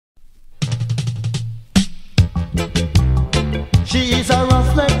She is a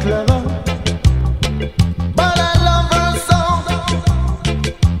roughneck lover, but I love her so,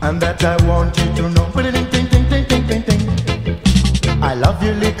 and that I want you to know. I love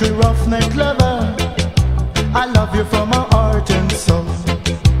you, little roughneck lover. I love you from my heart and soul.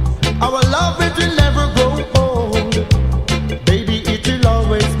 Our love, it will never grow old. Baby, it will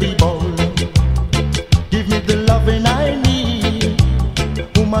always be bold. Give me the loving I need.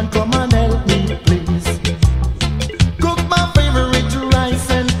 Woman, come and help me, please. Cook my favorite rice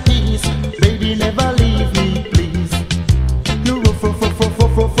and peas. Baby, never leave me, please. You rough, rough, rough, rough,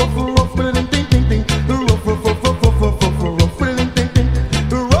 rough, rough, rough, rough, ting, ting, ting. You rough, rough, rough, rough, rough, rough, rough, rough, ting, ting, ting.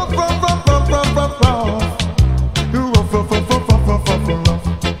 You rough, rough, rough, rough, rough, rough, rough. You rough, rough, rough, rough, rough, rough, rough, rough.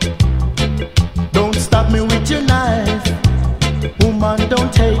 Don't stab me with your knife. Woman,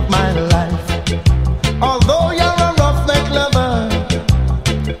 don't take my life. Although you're a roughneck lover,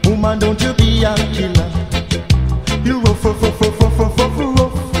 woman, don't you be a killer. You rough, rough, rough, rough, rough, rough, rough,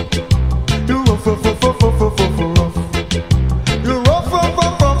 rough. You rough, rough, rough, rough, rough, rough, rough, rough. You rough, rough,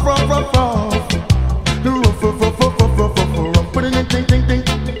 rough, rough, rough, rough, rough. You rough, rough, rough, rough, rough, rough, rough, rough. Put it in, ting, ting,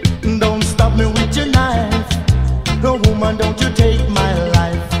 ting. Don't stab me with your knife. No, woman, don't you take my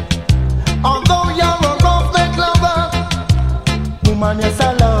life. Although you're a roughneck lover, woman, yes,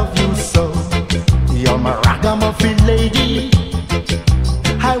 I love you so. You're my ragamuffin lady.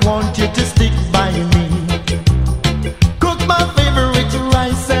 I want you to stick by me. Cook my favorite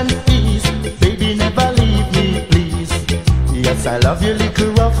rice and peas. Baby, never leave me, please. Yes, I love you,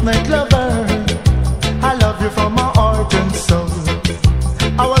 little roughneck lover. I love you from my heart and soul.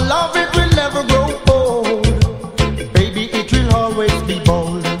 Our love, it will never grow old. Baby, it will always be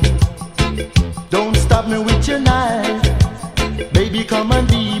bold. Don't stab me with your knife. Baby, come and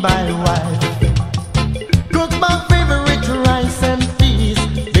be my wife. Cook my favorite rice and peas.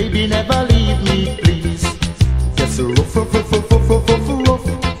 Baby, never leave me, please. Yes, rough, rough, rough, rough, rough, rough, rough, rough.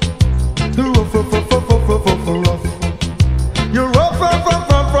 Rough, rough, rough, rough, rough, rough, rough, rough. You rough, rough, rough,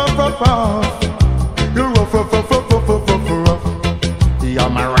 rough, rough, rough, rough. You rough, rough, rough, rough, rough, rough, rough, rough. You're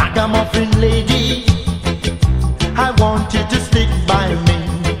my ragamuffin lady. I want you to stick by me.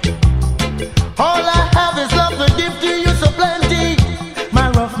 All I have is love to give to you so plenty, my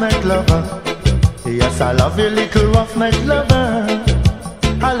roughneck lover. Yes, I love you, little roughneck lover.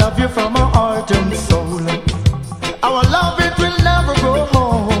 I love you from my heart and soul. Our love, it will never grow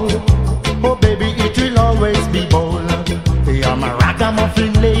old. Oh, baby, it will always be bold. You're my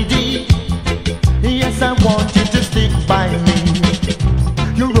ragamuffin lady. Yes, I want you to stick by me.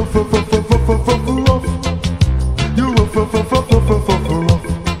 You rough, rough, rough, rough, rough, rough, rough, rough. You rough, rough, rough, rough, rough, rough, rough, rough.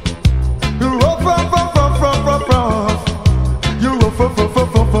 You rough, rough, rough, rough, rough, rough, rough. You rough, rough, rough,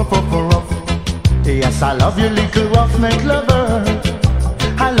 rough, rough, rough, rough, rough. Yes, I love you, little roughneck lover.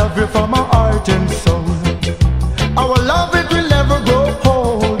 I love you from my heart and soul. Our love, it will never grow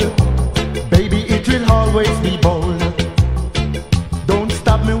old. Baby, it will always be bold. Don't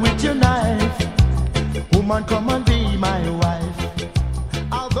stab me with your knife. Woman, come on.